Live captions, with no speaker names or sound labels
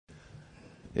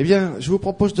Eh bien, je vous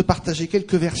propose de partager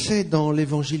quelques versets dans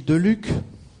l'évangile de Luc,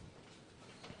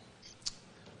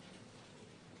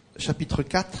 chapitre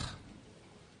 4,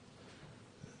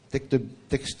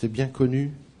 texte bien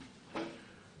connu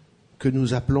que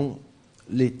nous appelons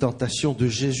les tentations de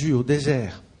Jésus au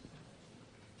désert.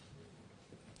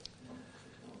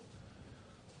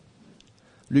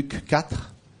 Luc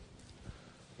 4,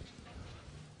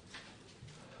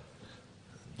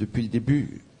 depuis le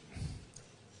début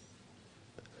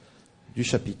du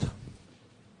chapitre.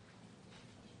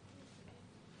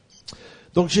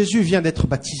 Donc Jésus vient d'être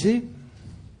baptisé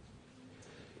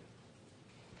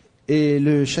et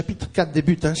le chapitre 4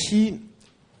 débute ainsi.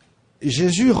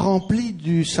 Jésus, rempli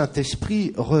du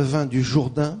Saint-Esprit, revint du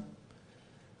Jourdain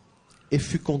et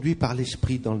fut conduit par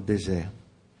l'Esprit dans le désert,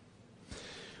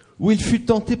 où il fut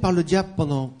tenté par le diable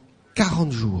pendant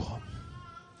 40 jours.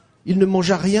 Il ne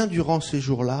mangea rien durant ces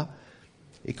jours-là,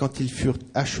 et quand ils furent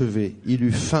achevés, il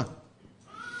eut faim.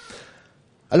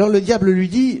 Alors le diable lui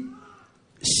dit,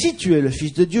 « Si tu es le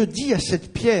Fils de Dieu, dis à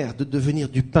cette pierre de devenir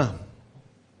du pain. »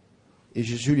 Et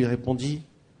Jésus lui répondit,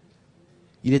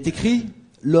 « Il est écrit,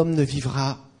 l'homme ne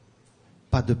vivra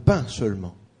pas de pain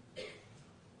seulement. »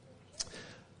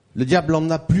 Le diable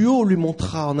l'emmena plus haut, lui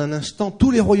montra en un instant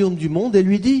tous les royaumes du monde et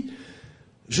lui dit,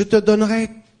 « Je te donnerai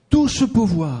tout ce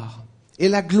pouvoir et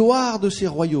la gloire de ces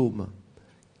royaumes,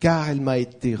 car elle m'a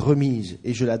été remise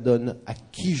et je la donne à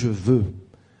qui je veux.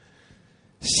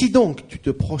 Si donc tu te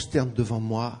prosternes devant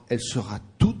moi, elle sera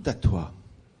toute à toi. »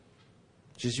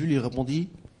 Jésus lui répondit,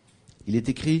 « Il est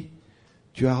écrit,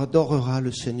 tu adoreras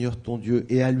le Seigneur ton Dieu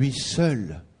et à lui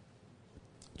seul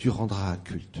tu rendras un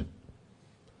culte. »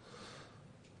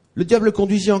 Le diable le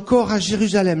conduisit encore à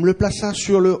Jérusalem, le plaça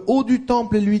sur le haut du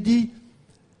temple et lui dit,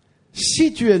 «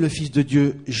 Si tu es le Fils de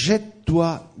Dieu,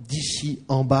 jette-toi d'ici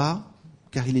en bas,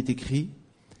 car il est écrit,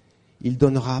 il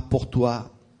donnera pour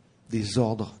toi des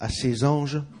ordres à ses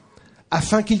anges,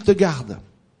 afin qu'ils te gardent.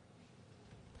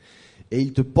 Et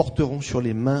ils te porteront sur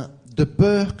les mains, de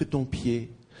peur que ton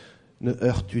pied ne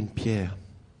heurte une pierre. »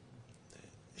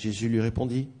 Jésus lui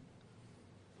répondit,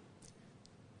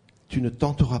 « Tu ne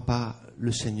tenteras pas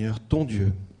le Seigneur ton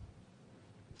Dieu. »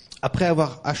 Après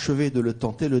avoir achevé de le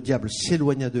tenter, le diable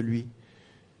s'éloigna de lui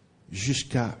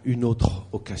jusqu'à une autre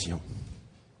occasion.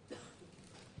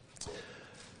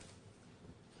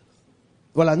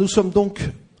 Voilà, nous sommes donc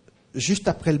juste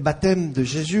après le baptême de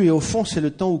Jésus et au fond, c'est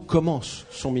le temps où commence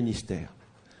son ministère.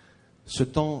 Ce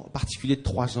temps particulier de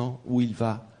 3 ans où il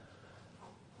va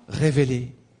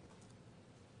révéler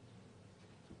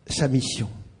sa mission.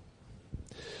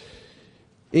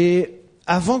 Et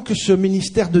avant que ce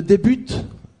ministère ne débute,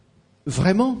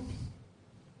 vraiment,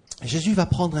 Jésus va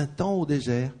prendre un temps au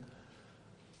désert,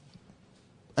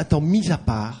 un temps mis à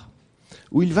part,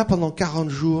 où il va pendant 40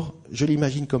 jours, je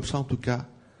l'imagine comme ça en tout cas,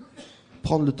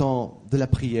 prendre le temps de la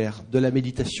prière, de la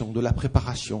méditation, de la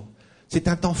préparation. C'est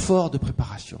un temps fort de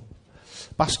préparation.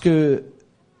 Parce que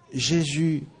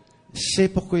Jésus sait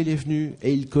pourquoi il est venu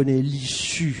et il connaît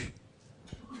l'issue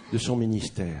de son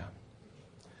ministère.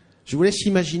 Je vous laisse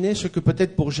imaginer ce que peut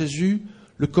être pour Jésus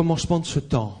le commencement de ce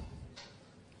temps.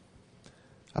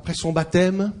 Après son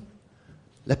baptême,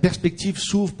 la perspective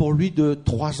s'ouvre pour lui de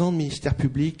 3 ans de ministère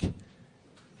public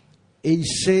et il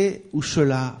sait où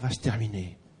cela va se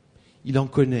terminer. Il en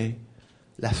connaît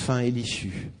la fin et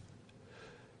l'issue.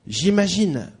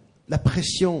 J'imagine la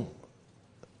pression,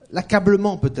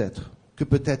 l'accablement peut-être, que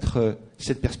peut être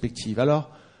cette perspective. Alors,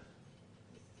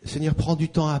 le Seigneur prend du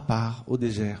temps à part au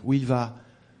désert, où il va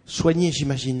soigner,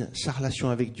 j'imagine, sa relation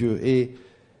avec Dieu et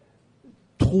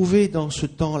trouver dans ce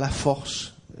temps la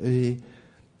force et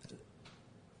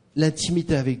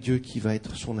l'intimité avec Dieu qui va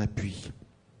être son appui.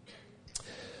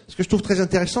 Ce que je trouve très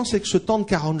intéressant, c'est que ce temps de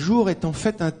 40 jours est en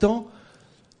fait un temps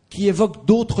qui évoque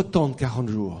d'autres temps de 40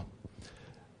 jours.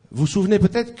 Vous vous souvenez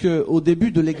peut-être qu'au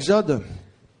début de l'Exode,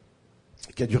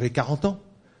 qui a duré 40 ans,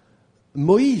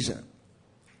 Moïse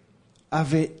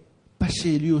avait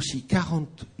passé lui aussi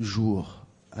 40 jours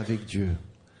avec Dieu.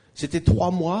 C'était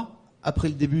 3 mois après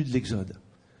le début de l'Exode.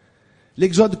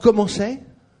 L'Exode commençait,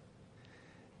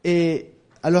 et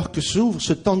alors que s'ouvre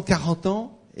ce temps de 40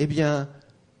 ans, eh bien,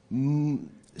 le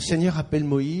Seigneur appelle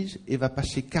Moïse et va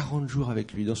passer 40 jours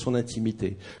avec lui dans son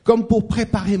intimité, comme pour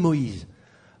préparer Moïse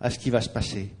à ce qui va se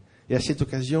passer. Et à cette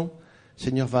occasion, le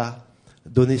Seigneur va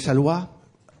donner sa loi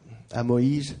à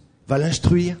Moïse, va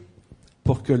l'instruire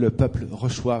pour que le peuple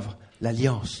reçoive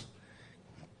l'alliance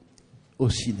au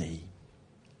Sinaï.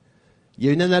 Il y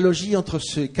a une analogie entre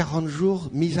ces 40 jours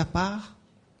mis à part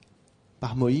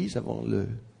par Moïse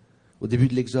au début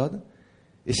de l'Exode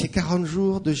et ces 40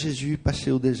 jours de Jésus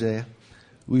passés au désert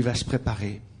où il va se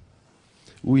préparer,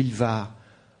 où il va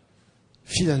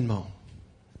finalement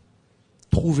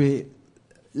trouver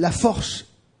la force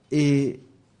et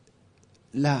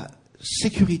la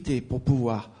sécurité pour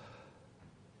pouvoir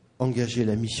engager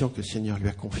la mission que le Seigneur lui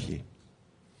a confiée.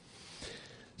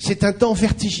 C'est un temps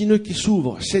vertigineux qui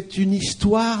s'ouvre. C'est une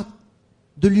histoire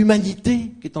de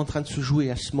l'humanité qui est en train de se jouer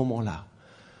à ce moment-là.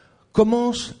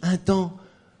 Commence un temps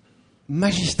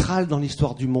magistral dans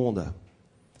l'histoire du monde.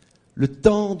 Le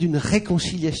temps d'une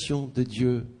réconciliation de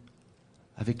Dieu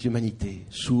avec l'humanité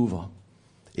s'ouvre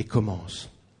et commence.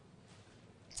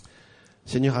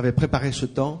 Le Seigneur avait préparé ce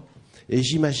temps et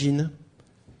j'imagine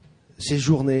ces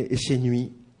journées et ces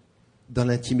nuits dans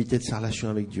l'intimité de sa relation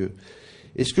avec Dieu.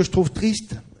 Et ce que je trouve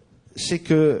triste, c'est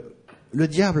que le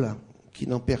diable, qui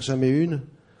n'en perd jamais une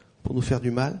pour nous faire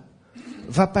du mal,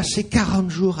 va passer 40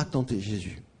 jours à tenter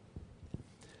Jésus.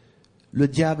 Le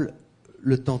diable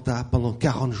le tenta pendant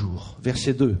 40 jours.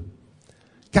 Verset 2.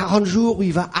 40 jours où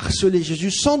il va harceler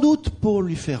Jésus, sans doute pour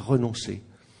lui faire renoncer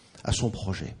à son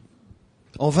projet.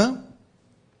 En vain.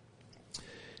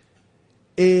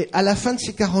 Et à la fin de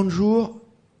ces 40 jours,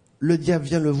 le diable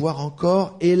vient le voir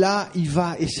encore, et là, il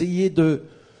va essayer de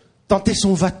tenter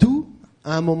son va-tout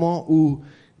à un moment où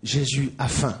Jésus a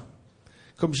faim.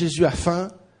 Comme Jésus a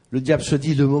faim, le diable se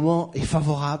dit, le moment est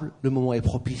favorable, le moment est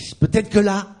propice. Peut-être que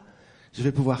là, je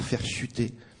vais pouvoir faire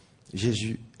chuter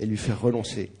Jésus et lui faire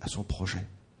renoncer à son projet.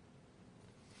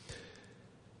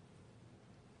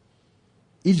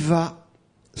 Il va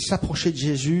s'approcher de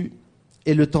Jésus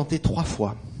et le tenter 3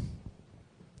 fois.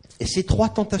 Et ces 3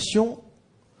 tentations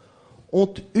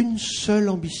ont une seule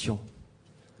ambition,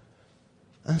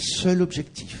 un seul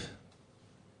objectif.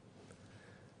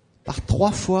 Par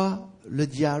 3 fois, le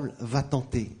diable va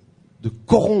tenter de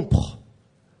corrompre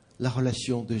la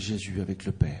relation de Jésus avec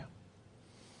le Père,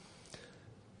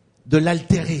 de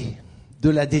l'altérer, de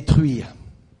la détruire,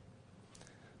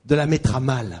 de la mettre à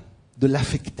mal, de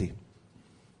l'affecter.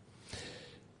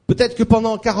 Peut-être que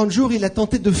pendant 40 jours, il a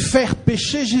tenté de faire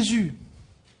pécher Jésus.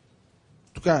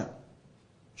 En tout cas,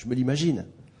 je me l'imagine.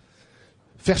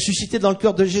 Faire susciter dans le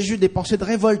cœur de Jésus des pensées de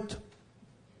révolte.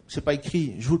 C'est pas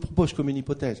écrit, je vous le propose comme une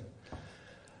hypothèse.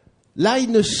 Là,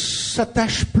 il ne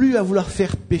s'attache plus à vouloir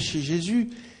faire pécher Jésus,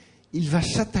 il va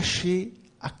s'attacher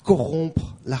à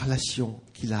corrompre la relation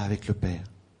qu'il a avec le Père.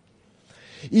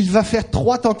 Il va faire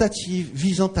 3 tentatives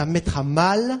visant à mettre à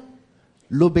mal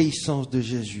l'obéissance de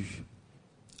Jésus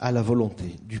à la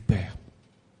volonté du Père.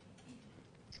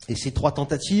 Et ces 3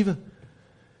 tentatives,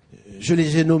 je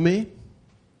les ai nommées.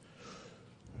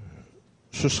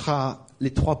 Ce sera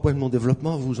les 3 points de mon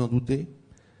développement, vous vous en doutez.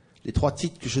 Les 3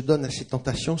 titres que je donne à ces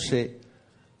tentations, c'est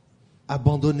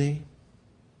abandonner,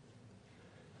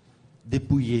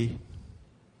 dépouiller,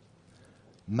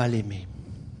 mal aimer.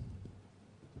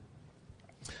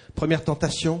 Première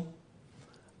tentation,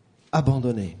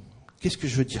 abandonner. Qu'est-ce que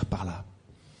je veux dire par là ?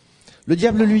 Le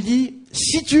diable lui dit,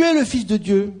 si tu es le Fils de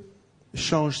Dieu,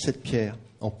 change cette pierre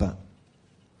en pain.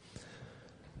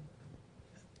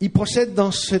 Il procède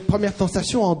dans cette première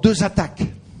tentation en 2 attaques.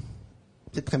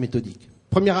 C'est très méthodique.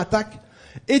 Première attaque,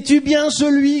 es-tu bien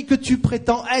celui que tu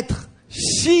prétends être ?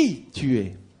 Si tu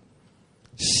es.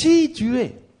 Si tu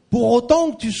es. Pour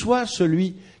autant que tu sois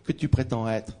celui que tu prétends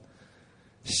être.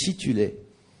 Si tu l'es,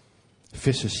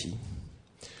 fais ceci.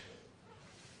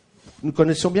 Nous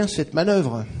connaissons bien cette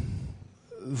manœuvre.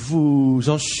 Vous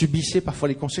en subissez parfois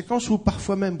les conséquences ou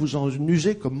parfois même vous en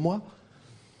usez comme moi.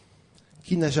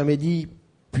 Qui n'a jamais dit,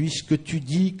 puisque tu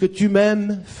dis que tu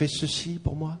m'aimes, fais ceci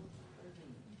pour moi.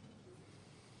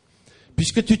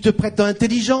 Puisque tu te prétends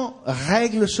intelligent,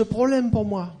 règle ce problème pour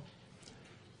moi.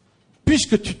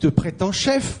 Puisque tu te prétends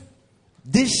chef,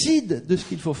 décide de ce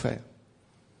qu'il faut faire.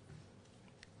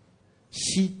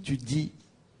 Si tu dis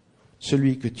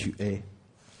celui que tu es,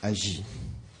 agis.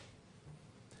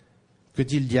 Que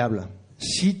dit le diable ?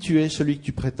 Si tu es celui que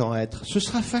tu prétends être, ce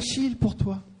sera facile pour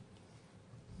toi.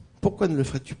 Pourquoi ne le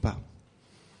ferais-tu pas ?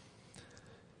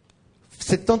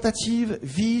 Cette tentative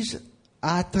vise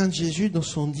à atteindre Jésus dans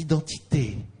son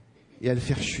identité et à le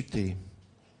faire chuter.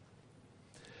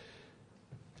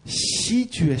 Si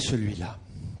tu es celui-là,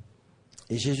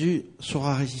 et Jésus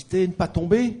saura résister et ne pas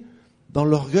tomber dans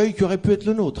l'orgueil qui aurait pu être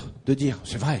le nôtre, de dire,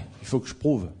 c'est vrai, il faut que je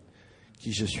prouve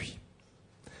qui je suis.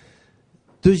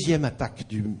 Deuxième attaque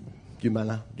du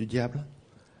malin, du diable.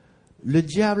 Le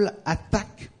diable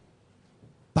attaque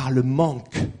par le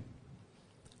manque,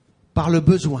 par le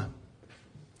besoin.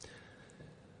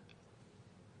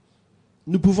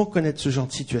 Nous pouvons connaître ce genre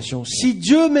de situation. Si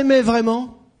Dieu m'aimait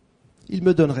vraiment, il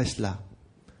me donnerait cela,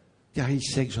 car il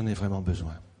sait que j'en ai vraiment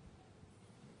besoin.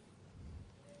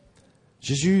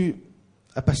 Jésus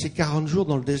a passé 40 jours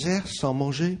dans le désert sans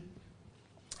manger,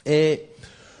 et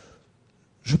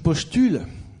Je postule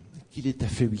qu'il est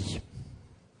affaibli,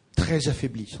 très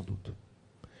affaibli sans doute.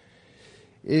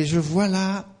 Et je vois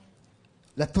là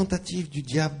la tentative du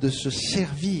diable de se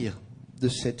servir de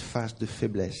cette phase de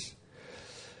faiblesse.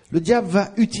 Le diable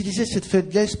va utiliser cette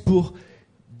faiblesse pour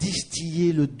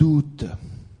distiller le doute,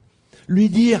 lui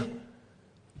dire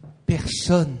 «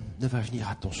 Personne ne va venir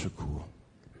à ton secours.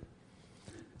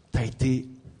 Tu as été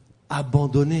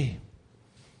abandonné.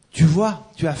 Tu vois,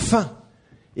 tu as faim.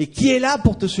 Et qui est là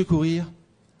pour te secourir ?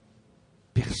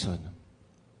 Personne.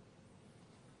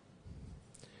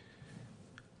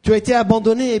 Tu as été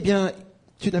abandonné, eh bien,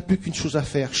 tu n'as plus qu'une chose à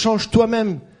faire. Change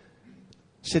toi-même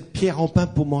cette pierre en pain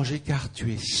pour manger, car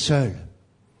tu es seul.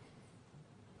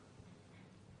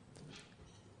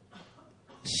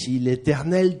 Si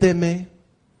l'Éternel t'aimait,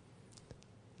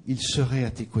 il serait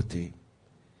à tes côtés.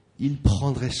 Il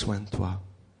prendrait soin de toi.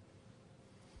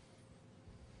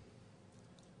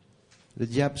 Le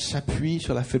diable s'appuie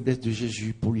sur la faiblesse de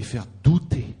Jésus pour lui faire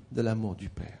douter de l'amour du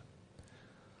Père.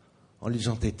 En lui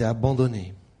disant, tu été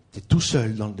abandonné, tu es tout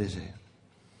seul dans le désert.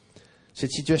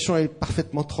 Cette situation est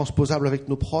parfaitement transposable avec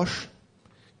nos proches,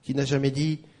 qui n'a jamais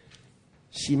dit,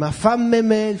 si ma femme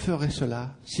m'aimait, il ferait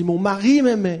cela. Si mon mari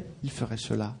m'aimait, il ferait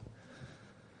cela.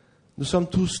 Nous sommes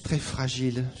tous très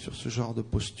fragiles sur ce genre de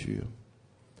posture.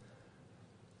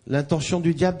 L'intention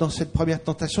du diable dans cette première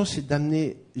tentation, c'est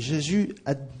d'amener Jésus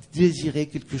à désirer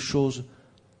quelque chose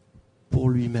pour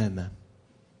lui-même.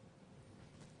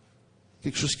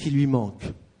 Quelque chose qui lui manque.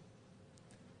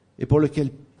 Et pour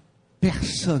lequel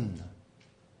personne,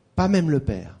 pas même le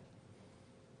Père,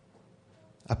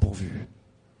 a pourvu.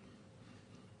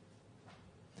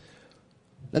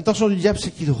 L'intention du diable,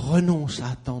 c'est qu'il renonce à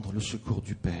attendre le secours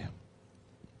du Père.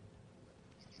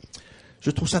 Je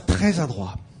trouve ça très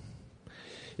adroit.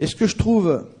 Et ce que je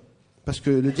trouve, parce que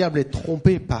le diable est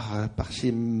trompé par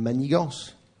ses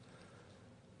manigances,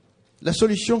 la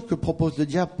solution que propose le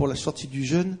diable pour la sortie du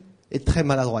jeûne est très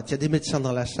maladroite. Il y a des médecins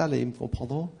dans la salle et ils me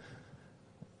comprendront.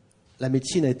 La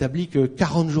médecine a établi que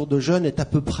 40 jours de jeûne est à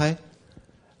peu près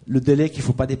le délai qu'il ne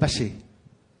faut pas dépasser.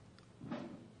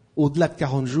 Au-delà de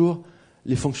 40 jours,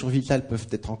 les fonctions vitales peuvent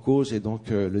être en cause et donc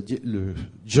le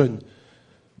jeûne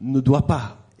ne doit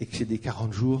pas excéder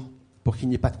 40 jours pour qu'il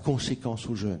n'y ait pas de conséquences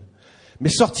au jeûne. Mais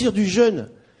sortir du jeûne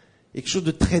est quelque chose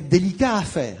de très délicat à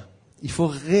faire. Il faut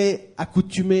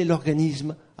réaccoutumer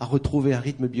l'organisme à retrouver un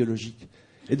rythme biologique.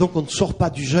 Et donc on ne sort pas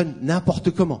du jeûne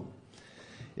n'importe comment.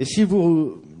 Et si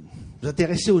vous vous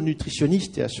intéressez aux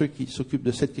nutritionnistes et à ceux qui s'occupent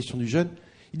de cette question du jeûne,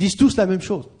 ils disent tous la même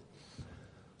chose.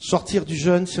 Sortir du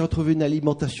jeûne, c'est retrouver une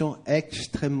alimentation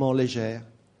extrêmement légère.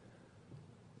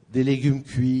 Des légumes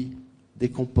cuits, des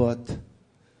compotes,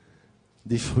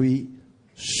 des fruits,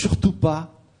 surtout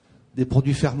pas des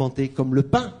produits fermentés comme le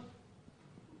pain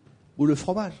ou le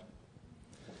fromage.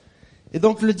 Et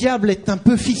donc le diable est un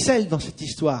peu ficelle dans cette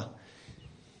histoire.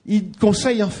 Il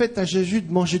conseille en fait à Jésus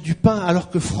de manger du pain alors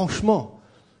que franchement,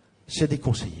 c'est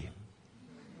déconseillé.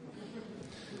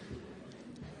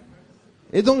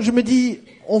 Et donc je me dis,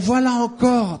 on voit là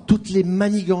encore toutes les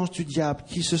manigances du diable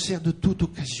qui se sert de toute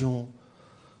occasion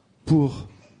pour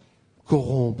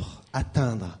corrompre,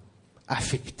 atteindre,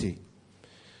 affecter.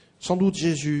 Sans doute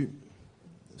Jésus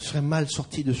serait mal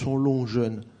sorti de son long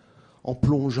jeûne en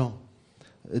plongeant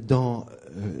dans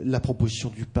la proposition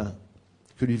du pain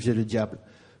que lui faisait le diable.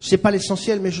 Ce n'est pas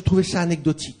l'essentiel, mais je trouvais ça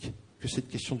anecdotique que cette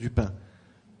question du pain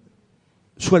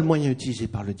soit le moyen utilisé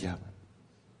par le diable.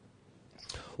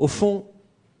 Au fond,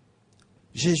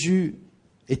 Jésus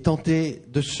est tenté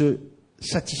de se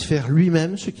satisfaire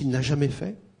lui-même, ce qu'il n'a jamais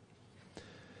fait.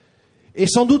 Et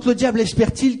sans doute le diable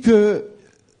espère-t-il que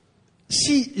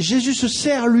si Jésus se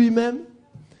sert lui-même,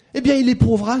 eh bien il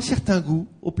éprouvera un certain goût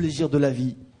au plaisir de la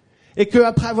vie. Et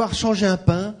qu'après avoir changé un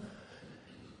pain,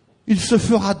 il se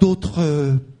fera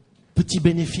d'autres petits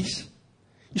bénéfices.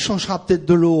 Il changera peut-être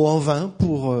de l'eau en vin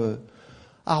pour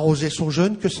arroser son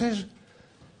jeûne, que sais-je.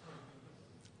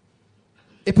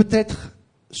 Et peut-être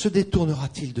se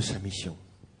détournera-t-il de sa mission.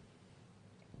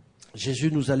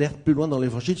 Jésus nous alerte plus loin dans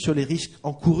l'Évangile sur les risques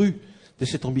encourus de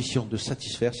cette ambition de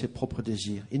satisfaire ses propres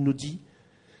désirs. Il nous dit,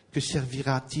 que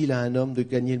servira-t-il à un homme de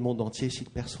gagner le monde entier s'il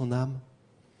perd son âme ?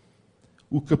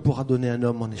 Ou que pourra donner un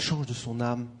homme en échange de son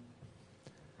âme ?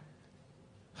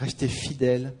 Rester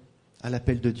fidèle à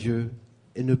l'appel de Dieu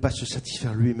et ne pas se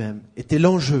satisfaire lui-même était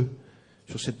l'enjeu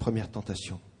sur cette première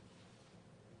tentation.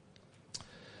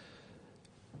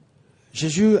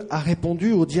 Jésus a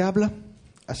répondu au diable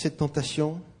à cette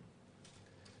tentation.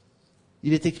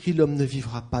 Il est écrit, l'homme ne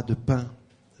vivra pas de pain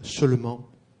seulement.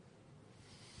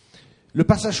 Le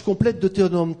passage complet de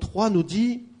Deutéronome 3 nous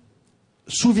dit,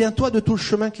 souviens-toi de tout le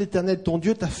chemin que l'Éternel, ton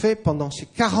Dieu, t'a fait pendant ces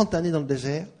 40 années dans le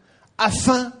désert,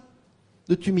 afin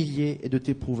de t'humilier et de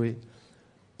t'éprouver,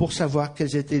 pour savoir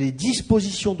quelles étaient les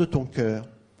dispositions de ton cœur,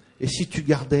 et si tu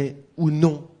gardais ou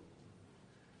non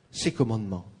ses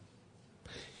commandements.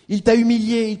 Il t'a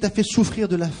humilié, il t'a fait souffrir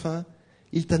de la faim,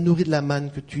 il t'a nourri de la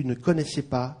manne que tu ne connaissais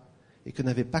pas et que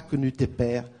n'avaient pas connu tes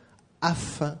pères,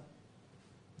 afin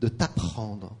de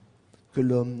t'apprendre que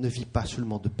l'homme ne vit pas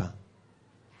seulement de pain,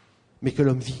 mais que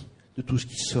l'homme vit de tout ce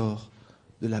qui sort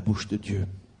de la bouche de Dieu.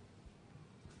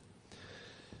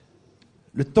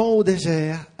 Le temps au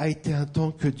désert a été un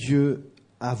temps que Dieu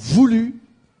a voulu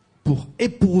pour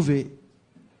éprouver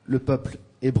le peuple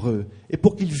hébreu et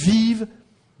pour qu'il vive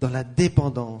dans la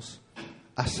dépendance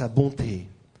à sa bonté.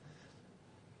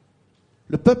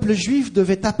 Le peuple juif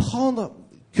devait apprendre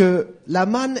que la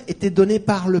manne était donnée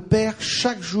par le Père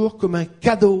chaque jour comme un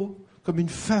cadeau, comme une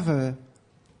faveur,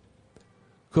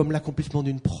 comme l'accomplissement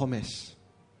d'une promesse.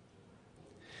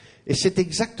 Et c'est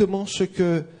exactement ce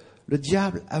que le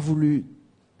diable a voulu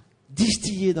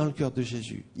distiller dans le cœur de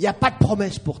Jésus. Il n'y a pas de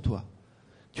promesse pour toi.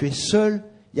 Tu es seul,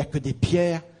 il n'y a que des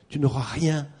pierres, tu n'auras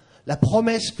rien. La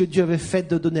promesse que Dieu avait faite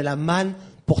de donner la manne,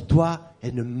 pour toi,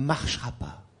 elle ne marchera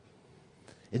pas.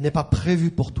 Elle n'est pas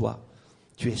prévue pour toi.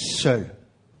 Tu es seul.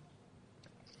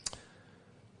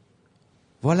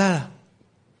 Voilà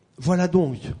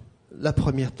donc la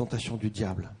première tentation du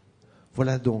diable.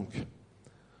 Voilà donc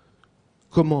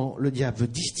comment le diable veut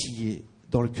distiller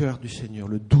dans le cœur du Seigneur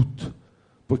le doute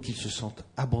pour qu'il se sente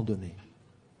abandonné.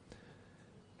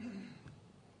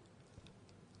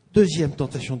 Deuxième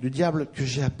tentation du diable que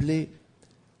j'ai appelée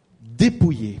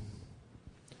dépouiller.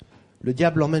 Le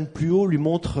diable l'emmène plus haut, lui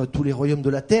montre tous les royaumes de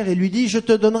la terre et lui dit « Je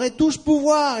te donnerai tout ce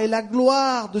pouvoir et la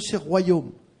gloire de ces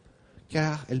royaumes,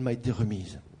 car elle m'a été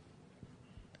remise. »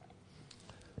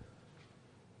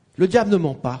 Le diable ne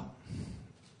ment pas.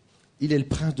 Il est le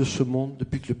prince de ce monde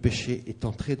depuis que le péché est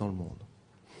entré dans le monde.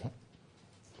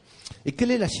 Et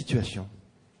quelle est la situation ?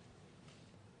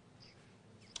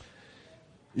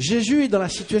 Jésus est dans la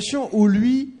situation où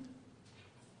lui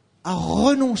a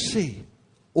renoncé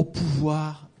au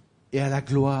pouvoir et à la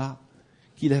gloire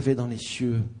qu'il avait dans les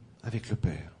cieux avec le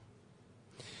Père.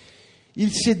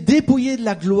 Il s'est dépouillé de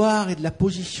la gloire et de la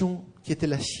position qui était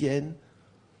la sienne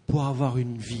pour avoir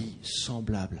une vie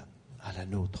semblable à la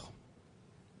nôtre.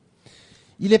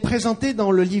 Il est présenté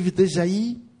dans le livre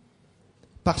d'Ésaïe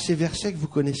par ces versets que vous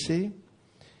connaissez.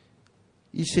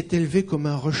 Il s'est élevé comme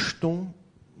un rejeton,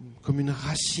 comme une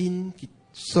racine qui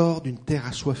sort d'une terre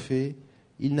assoiffée.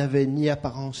 Il n'avait ni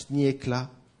apparence ni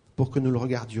éclat pour que nous le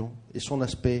regardions, et son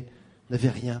aspect n'avait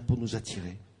rien pour nous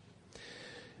attirer.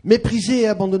 Méprisé et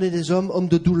abandonné des hommes, homme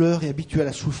de douleur et habitué à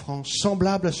la souffrance,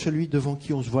 semblable à celui devant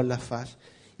qui on se voile la face,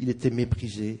 il était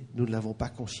méprisé, nous ne l'avons pas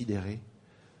considéré.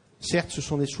 Certes, ce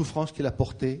sont des souffrances qu'il a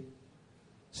portées,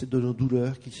 c'est de nos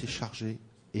douleurs qu'il s'est chargé,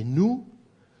 et nous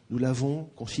l'avons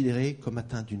considéré comme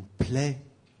atteint d'une plaie,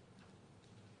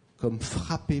 comme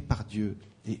frappé par Dieu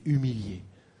et humilié.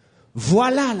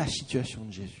 Voilà la situation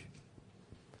de Jésus.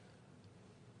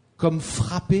 Comme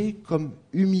frappé, comme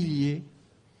humilié,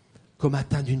 comme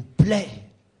atteint d'une plaie.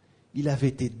 Il avait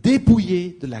été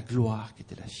dépouillé de la gloire qui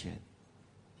était la sienne.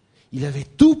 Il avait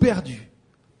tout perdu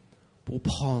pour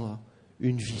prendre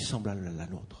une vie semblable à la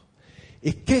nôtre.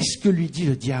 Et qu'est-ce que lui dit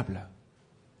le diable ?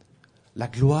 La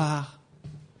gloire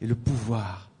et le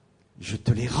pouvoir, je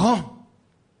te les rends.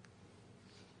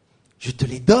 Je te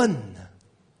les donne.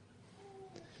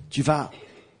 Tu vas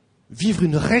vivre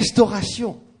une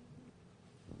restauration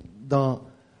dans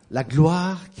la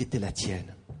gloire qui était la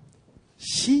tienne.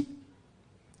 Si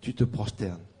tu te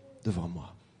prosternes devant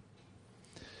moi.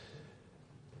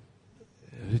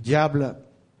 Le diable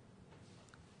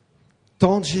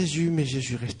tente Jésus, mais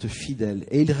Jésus reste fidèle.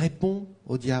 Et il répond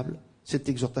au diable, cette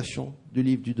exhortation du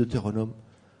livre du Deutéronome,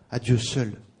 à Dieu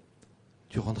seul,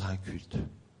 tu rendras un culte.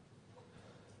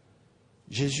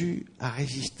 Jésus a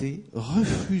résisté,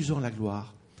 refusant la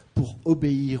gloire, pour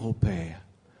obéir au Père.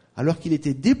 Alors qu'il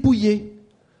était dépouillé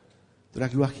de la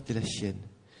gloire qui était la sienne.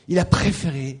 Il a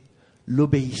préféré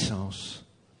l'obéissance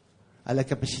à la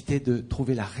capacité de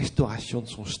trouver la restauration de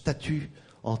son statut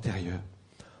antérieur.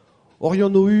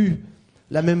 Aurions-nous eu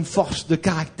la même force de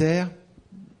caractère ?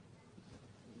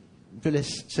 Je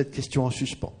laisse cette question en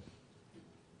suspens.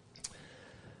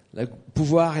 Le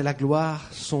pouvoir et la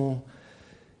gloire sont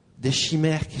des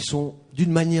chimères qui sont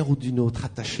d'une manière ou d'une autre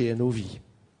attachées à nos vies.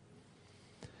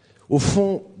 Au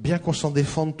fond, bien qu'on s'en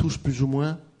défende tous plus ou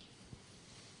moins,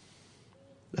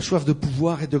 la soif de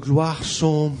pouvoir et de gloire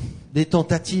sont des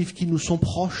tentatives qui nous sont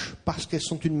proches parce qu'elles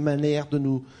sont une manière de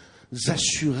nous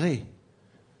assurer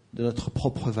de notre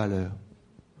propre valeur.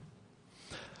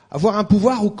 Avoir un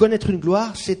pouvoir ou connaître une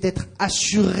gloire, c'est être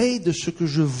assuré de ce que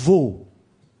je vaux.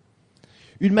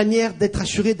 Une manière d'être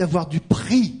assuré d'avoir du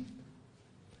prix.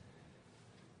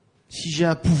 Si j'ai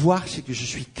un pouvoir, c'est que je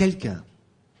suis quelqu'un.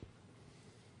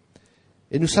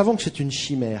 Et nous savons que c'est une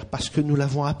chimère, parce que nous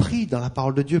l'avons appris dans la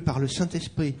parole de Dieu par le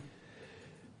Saint-Esprit.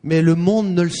 Mais le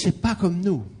monde ne le sait pas comme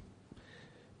nous.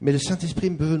 Mais le Saint-Esprit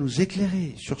veut nous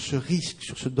éclairer sur ce risque,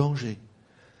 sur ce danger.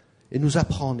 Et nous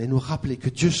apprendre et nous rappeler que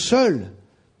Dieu seul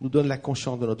nous donne la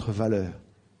conscience de notre valeur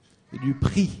et du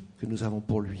prix que nous avons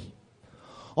pour lui.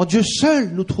 En Dieu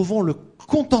seul, nous trouvons le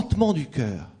contentement du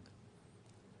cœur.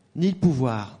 Ni le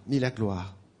pouvoir, ni la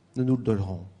gloire ne nous le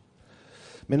donneront.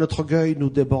 Mais notre orgueil nous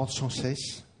déborde sans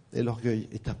cesse, et l'orgueil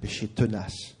est un péché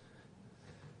tenace.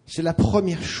 C'est la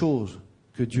première chose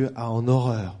que Dieu a en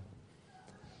horreur.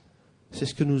 C'est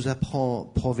ce que nous apprend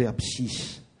Proverbe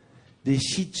 6. Des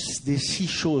six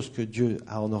choses que Dieu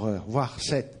a en horreur, voire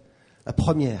 7. La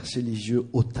première, c'est les yeux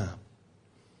hautains.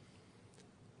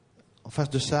 En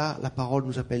face de ça, la parole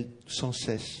nous appelle sans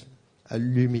cesse à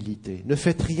l'humilité. Ne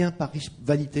faites rien par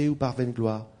vanité ou par vaine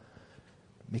gloire,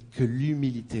 mais que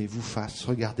l'humilité vous fasse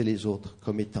regarder les autres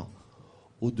comme étant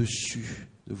au-dessus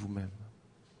de vous-même.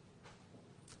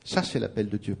 Ça, c'est l'appel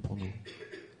de Dieu pour nous.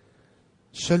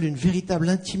 Seule une véritable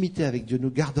intimité avec Dieu nous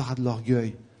gardera de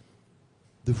l'orgueil,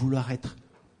 de vouloir être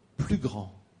plus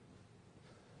grand.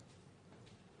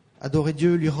 Adorer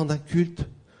Dieu, lui rendre un culte,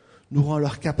 nous rend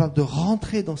alors capables de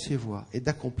rentrer dans ses voies et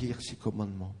d'accomplir ses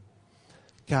commandements.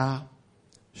 Car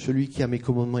celui qui a mes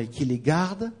commandements et qui les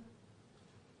garde,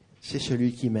 c'est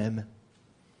celui qui m'aime.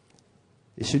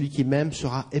 Et celui qui m'aime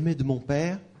sera aimé de mon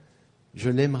Père, je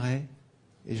l'aimerai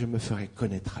et je me ferai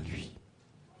connaître à lui.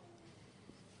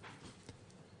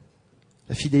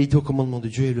 La fidélité au commandement de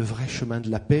Dieu est le vrai chemin de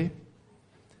la paix.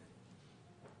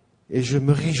 Et je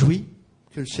me réjouis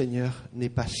que le Seigneur n'ait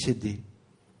pas cédé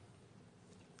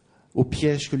au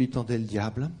piège que lui tendait le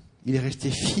diable. Il est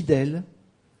resté fidèle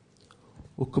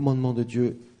au commandement de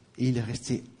Dieu et il est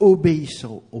resté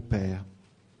obéissant au Père.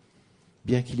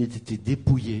 Bien qu'il ait été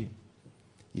dépouillé,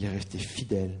 il est resté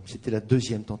fidèle. C'était la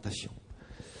deuxième tentation.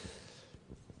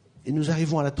 Et nous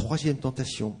arrivons à la troisième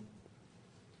tentation.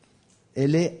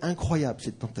 Elle est incroyable,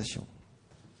 cette tentation.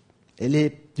 Elle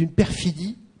est d'une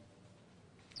perfidie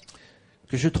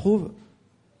que je trouve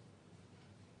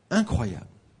incroyable.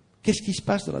 Qu'est-ce qui se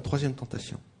passe dans la troisième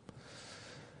tentation ?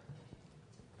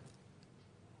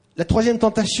 La troisième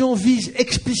tentation vise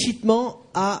explicitement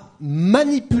à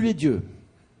manipuler Dieu.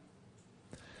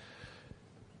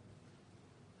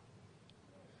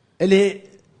 Elle est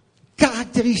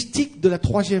caractéristique de la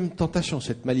troisième tentation,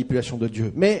 cette manipulation de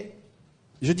Dieu. Mais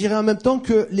je dirais en même temps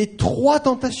que les trois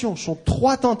tentations sont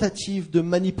trois tentatives de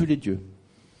manipuler Dieu.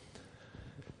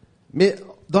 Mais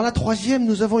dans la troisième,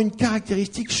 nous avons une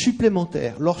caractéristique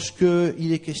supplémentaire.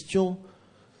 Lorsqu'il est question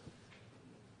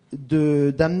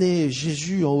d'amener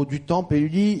Jésus en haut du temple et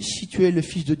lui dit « Si tu es le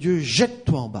Fils de Dieu,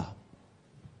 jette-toi en bas ».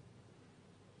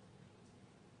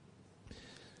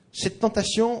 Cette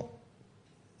tentation,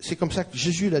 c'est comme ça que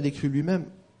Jésus l'a décrit lui-même.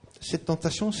 Cette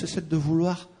tentation, c'est celle de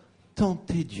vouloir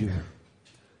tenter Dieu.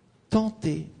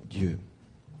 Tenter Dieu.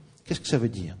 Qu'est-ce que ça veut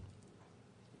dire ?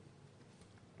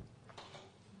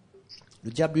 Le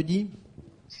diable lui dit,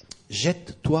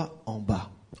 jette-toi en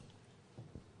bas.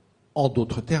 En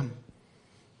d'autres termes,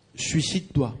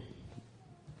 suicide-toi.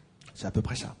 C'est à peu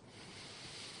près ça.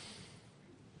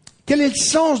 Quel est le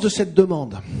sens de cette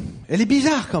demande ? Elle est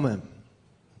bizarre quand même.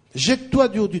 Jette-toi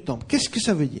du haut du temple. Qu'est-ce que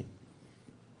ça veut dire ?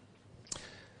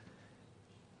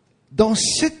 Dans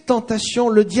cette tentation,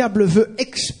 le diable veut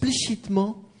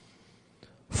explicitement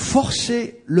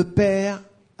forcer le Père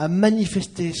à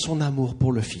manifester son amour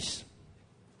pour le Fils.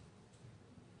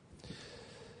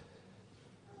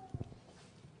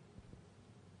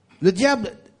 Le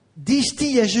diable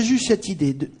distille à Jésus cette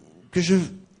idée que je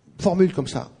formule comme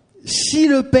ça. Si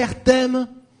le Père t'aime,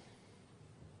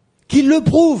 qu'il le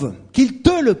prouve, qu'il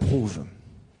te le prouve,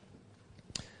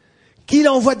 qu'il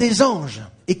envoie des anges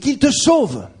et qu'il te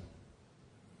sauve.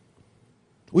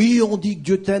 Oui, on dit que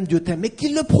Dieu t'aime, mais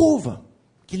qu'il le prouve,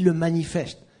 qu'il le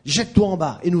manifeste. Jette-toi en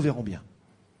bas et nous verrons bien.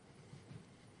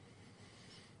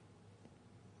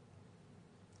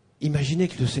 Imaginez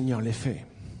que le Seigneur l'ait fait.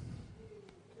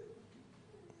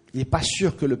 Il n'est pas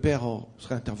sûr que le Père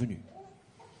serait intervenu.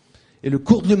 Et le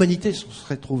cours de l'humanité se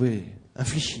serait trouvé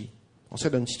infléchi. On serait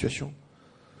dans une situation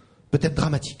peut-être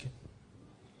dramatique.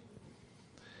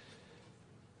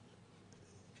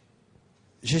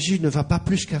 Jésus ne va pas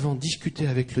plus qu'avant discuter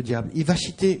avec le diable. Il va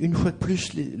citer une fois de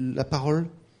plus la parole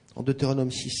en Deutéronome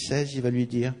 6,16. Il va lui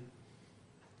dire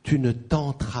 « Tu ne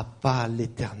tenteras pas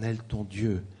l'Éternel ton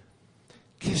Dieu,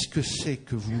 qu'est-ce que c'est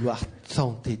que vouloir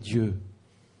tenter Dieu?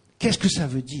 Qu'est-ce que ça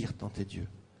veut dire, tenter Dieu?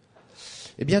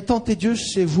 Eh bien, tenter Dieu,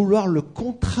 c'est vouloir le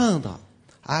contraindre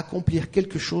à accomplir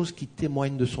quelque chose qui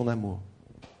témoigne de son amour.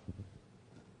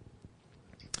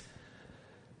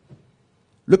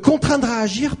 Le contraindre à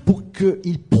agir pour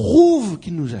qu'il prouve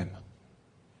qu'il nous aime.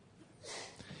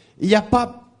 Il n'y a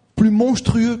pas plus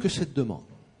monstrueux que cette demande.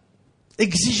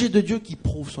 Exiger de Dieu qu'il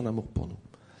prouve son amour pour nous.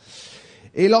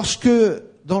 Et lorsque,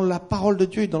 dans la parole de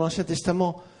Dieu et dans l'Ancien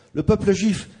Testament, le peuple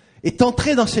juif est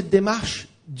entré dans cette démarche,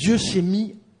 Dieu s'est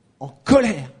mis en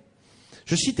colère.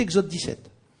 Je cite Exode 17.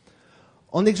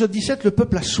 En Exode 17, le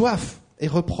peuple a soif et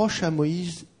reproche à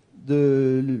Moïse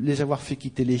de les avoir fait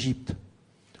quitter l'Égypte,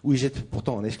 où ils étaient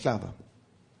pourtant en esclaves.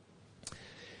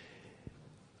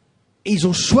 Et ils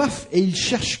ont soif et ils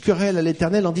cherchent querelle à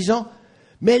l'Éternel en disant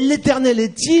 « Mais l'Éternel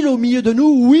est-il au milieu de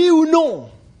nous, oui ou non?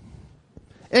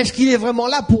 Est-ce qu'il est vraiment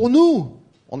là pour nous?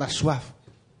 On a soif.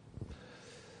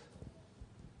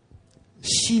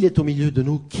 S'il est au milieu de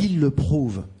nous, qu'il le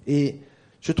prouve. » Et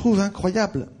je trouve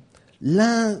incroyable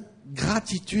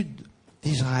l'ingratitude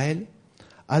d'Israël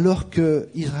alors que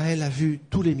Israël a vu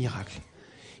tous les miracles.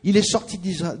 Il est sorti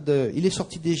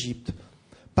d'Égypte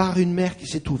par une mer qui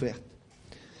s'est ouverte.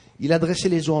 Il a dressé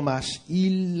les eaux en masse.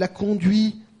 Il a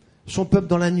conduit son peuple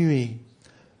dans la nuée.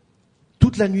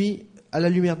 Toute la nuit, à la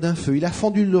lumière d'un feu. Il a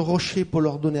fendu le rocher pour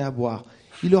leur donner à boire.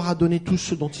 Il leur a donné tout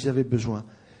ce dont ils avaient besoin.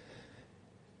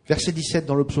 Verset 17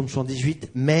 dans le psaume 118.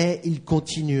 Mais ils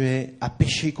continuaient à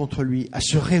pécher contre lui, à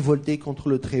se révolter contre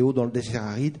le Très-Haut dans le désert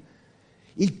aride.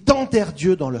 Ils tentèrent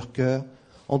Dieu dans leur cœur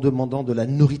en demandant de la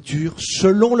nourriture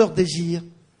selon leurs désirs.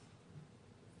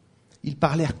 Ils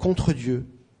parlèrent contre Dieu.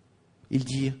 Ils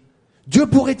dirent, Dieu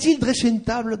pourrait-il dresser une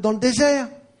table dans le désert?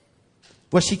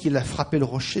 Voici qu'il a frappé le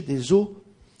rocher des eaux,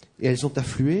 et elles ont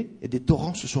afflué, et des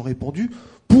torrents se sont répandus.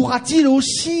 Pourra-t-il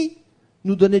aussi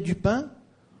nous donner du pain,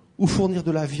 ou fournir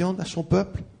de la viande à son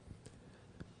peuple?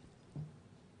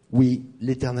 Oui,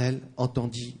 l'Éternel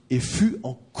entendit, et fut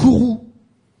en courroux.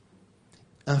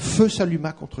 Un feu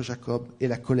s'alluma contre Jacob, et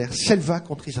la colère s'éleva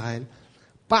contre Israël,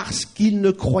 parce qu'ils ne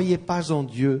croyaient pas en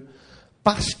Dieu,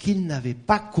 parce qu'ils n'avaient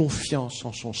pas confiance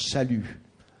en son salut.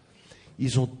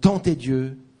 Ils ont tenté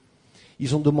Dieu,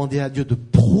 ils ont demandé à Dieu de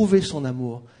prouver son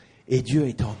amour, et Dieu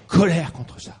est en colère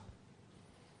contre ça.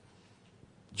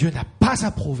 Dieu n'a pas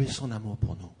approuvé son amour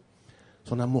pour nous.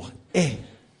 Son amour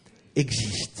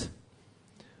existe.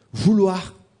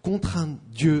 Vouloir contraindre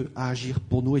Dieu à agir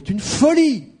pour nous est une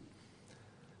folie.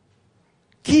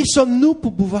 Qui sommes-nous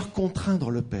pour pouvoir contraindre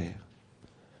le Père?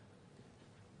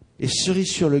 Et cerise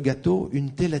sur le gâteau,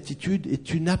 une telle attitude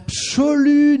est une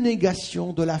absolue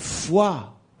négation de la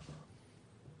foi.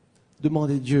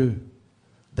 Demander Dieu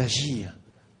d'agir,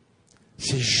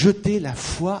 c'est jeter la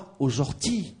foi aux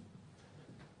orties.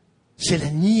 C'est la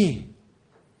nier.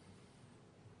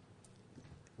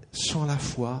 Sans la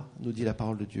foi, nous dit la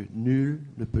parole de Dieu, nul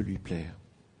ne peut lui plaire.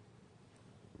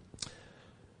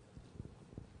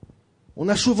 On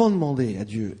a souvent demandé à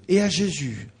Dieu et à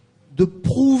Jésus de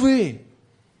prouver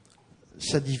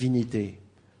sa divinité.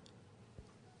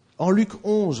 En Luc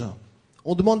 11,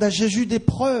 on demande à Jésus des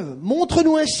preuves.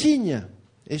 Montre-nous un signe.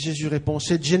 Et Jésus répond,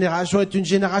 cette génération est une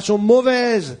génération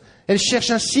mauvaise. Elle cherche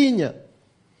un signe.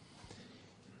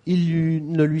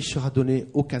 Ne lui sera donné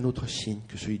aucun autre signe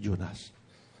que celui de Jonas.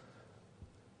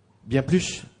 Bien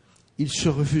plus, il se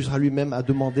refusera lui-même à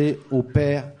demander au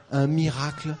Père un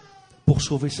miracle pour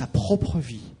sauver sa propre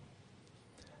vie.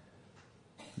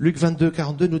 Luc 22,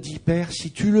 42 nous dit, Père,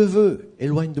 si tu le veux,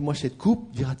 éloigne de moi cette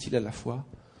coupe, dira-t-il à la fois.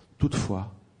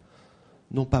 Toutefois,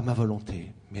 non pas ma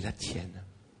volonté, mais la tienne.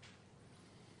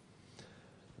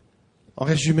 En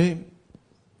résumé,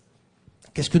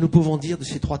 qu'est-ce que nous pouvons dire de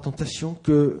ces trois tentations?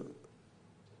 Que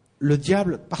le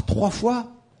diable, par 3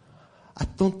 fois, a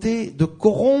tenté de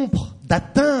corrompre,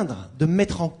 d'atteindre, de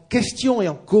mettre en question et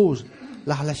en cause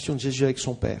la relation de Jésus avec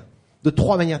son Père, de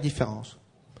 3 manières différentes.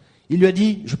 Il lui a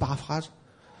dit, je paraphrase,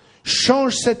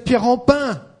 change cette pierre en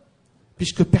pain,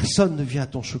 puisque personne ne vient à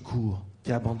ton secours,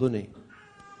 t'es abandonné.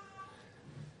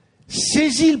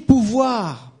 Saisis le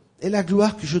pouvoir et la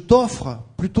gloire que je t'offre,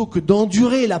 plutôt que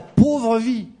d'endurer la pauvre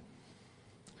vie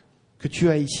que tu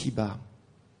as ici-bas.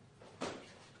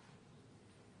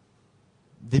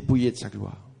 Dépouillé de sa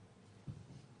gloire.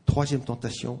 3e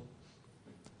tentation,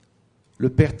 le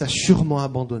Père t'a sûrement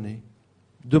abandonné.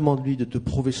 Demande-lui de te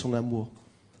prouver son amour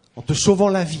en te sauvant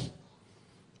la vie,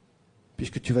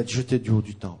 puisque tu vas te jeter du haut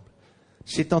du temple.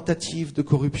 Ces tentatives de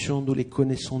corruption, nous les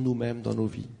connaissons nous-mêmes dans nos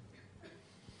vies.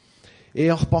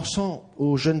 Et en repensant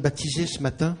aux jeunes baptisés ce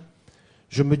matin,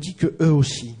 je me dis que eux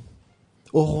aussi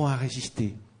auront à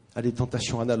résister à des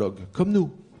tentations analogues, comme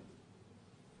nous.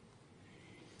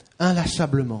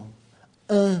 inlassablement,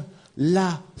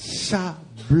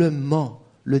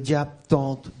 le diable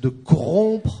tente de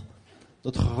corrompre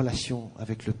notre relation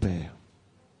avec le Père,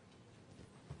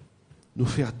 nous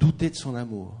faire douter de son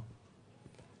amour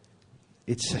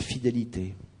et de sa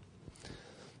fidélité,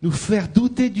 nous faire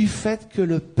douter du fait que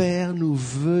le Père nous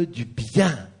veut du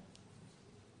bien.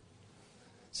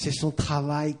 C'est son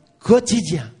travail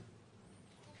quotidien.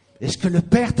 Est-ce que le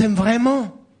Père t'aime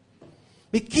vraiment?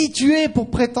 Mais qui tu es pour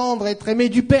prétendre être aimé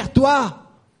du Père, toi,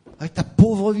 avec ta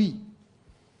pauvre vie?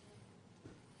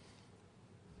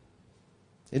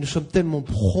 Et nous sommes tellement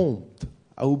prompts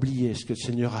à oublier ce que le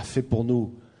Seigneur a fait pour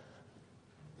nous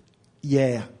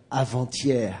hier,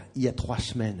 avant-hier, il y a 3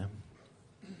 semaines.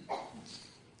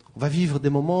 On va vivre des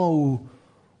moments où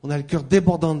on a le cœur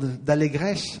débordant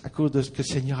d'allégresse à cause de ce que le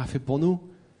Seigneur a fait pour nous.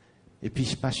 Et puis il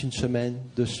se passe 1 semaine,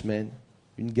 2 semaines,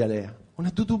 une galère. On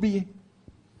a tout oublié.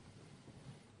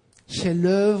 C'est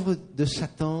l'œuvre de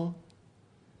Satan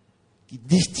qui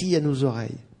distille à nos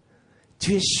oreilles.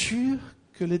 Tu es sûr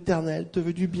que l'Éternel te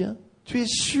veut du bien? Tu es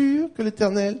sûr que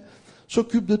l'Éternel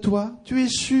s'occupe de toi? Tu es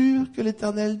sûr que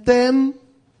l'Éternel t'aime?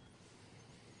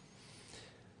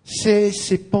 C'est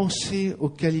ces pensées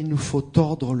auxquelles il nous faut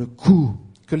tordre le cou.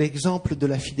 Que l'exemple de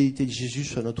la fidélité de Jésus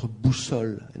soit notre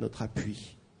boussole et notre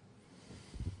appui.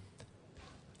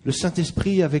 Le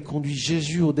Saint-Esprit avait conduit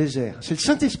Jésus au désert. C'est le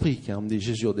Saint-Esprit qui a emmené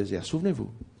Jésus au désert,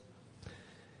 souvenez-vous.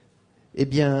 Eh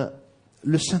bien,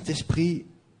 le Saint-Esprit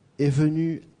est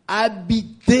venu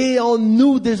habiter en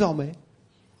nous désormais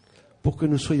pour que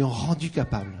nous soyons rendus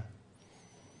capables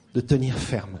de tenir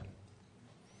ferme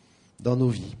dans nos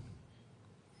vies.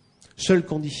 Seule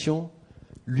condition,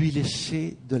 lui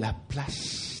laisser de la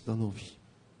place dans nos vies.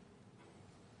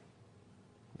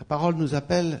 La parole nous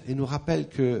appelle et nous rappelle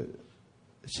que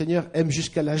le Seigneur aime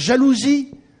jusqu'à la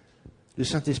jalousie le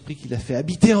Saint-Esprit qu'il a fait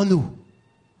habiter en nous.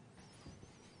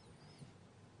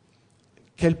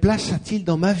 Quelle place a-t-il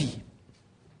dans ma vie?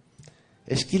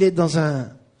 Est-ce qu'il est dans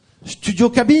un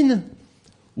studio-cabine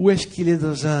ou est-ce qu'il est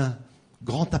dans un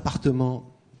grand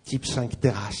appartement type 5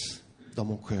 terrasses dans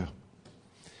mon cœur?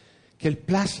 Quelle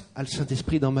place a le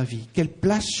Saint-Esprit dans ma vie? Quelle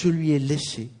place je lui ai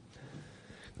laissée?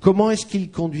 Comment est-ce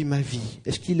qu'il conduit ma vie?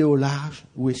 Est-ce qu'il est au large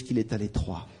ou est-ce qu'il est à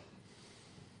l'étroit?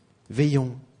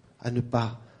 Veillons à ne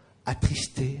pas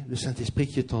attrister le Saint-Esprit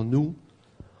qui est en nous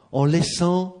en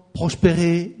laissant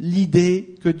prospérer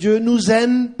l'idée que Dieu nous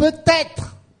aime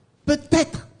peut-être.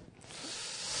 Peut-être.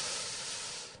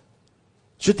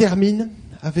 Je termine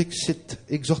avec cette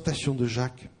exhortation de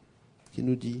Jacques qui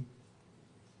nous dit: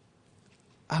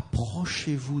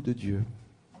 approchez-vous de Dieu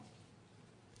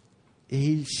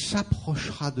et il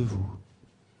s'approchera de vous.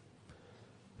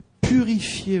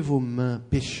 Purifiez vos mains,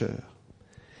 pécheurs,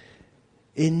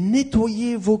 et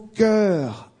nettoyez vos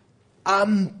cœurs,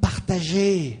 âmes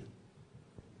partagées.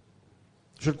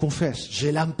 Je le confesse,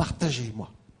 j'ai l'âme partagée,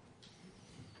 moi.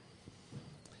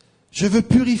 Je veux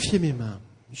purifier mes mains,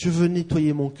 je veux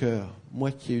nettoyer mon cœur, moi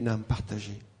qui ai une âme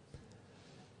partagée.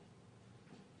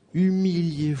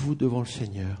 Humiliez-vous devant le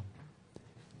Seigneur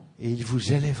et il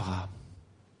vous élèvera.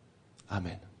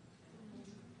 Amen.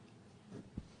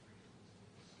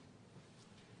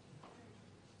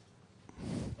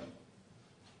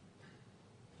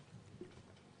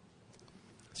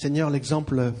 Seigneur,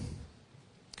 l'exemple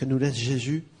que nous laisse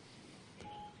Jésus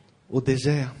au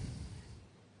désert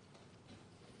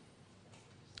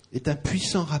est un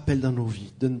puissant rappel dans nos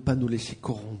vies de ne pas nous laisser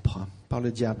corrompre par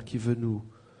le diable qui veut nous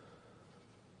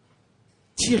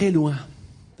tirer loin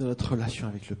de notre relation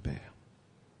avec le Père.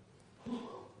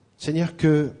 Seigneur,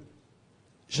 que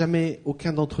jamais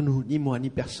aucun d'entre nous, ni moi, ni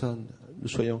personne, nous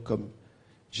soyons comme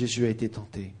Jésus a été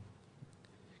tenté,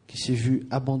 qui s'est vu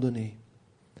abandonné,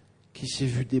 qui s'est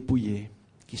vu dépouillé,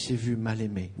 qui s'est vu mal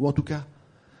aimé, ou en tout cas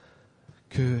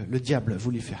que le diable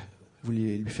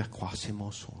voulait lui faire croire ses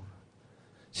mensonges.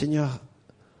 Seigneur,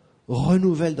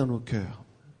 renouvelle dans nos cœurs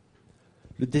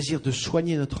le désir de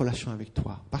soigner notre relation avec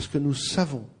toi, parce que nous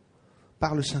savons,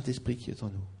 par le Saint-Esprit qui est en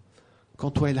nous, qu'en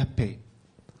toi est la paix,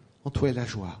 en toi est la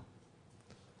joie,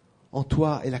 en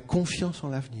toi est la confiance en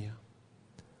l'avenir,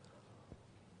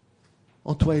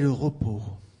 en toi est le repos,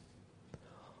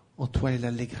 en toi est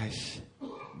l'allégresse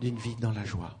d'une vie dans la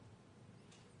joie.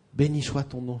 Béni soit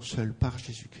ton nom seul par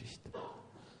Jésus-Christ,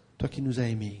 toi qui nous as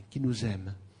aimés, qui nous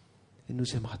aimes et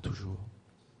nous aimera toujours.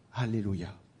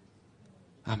 Alléluia.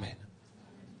 Amen.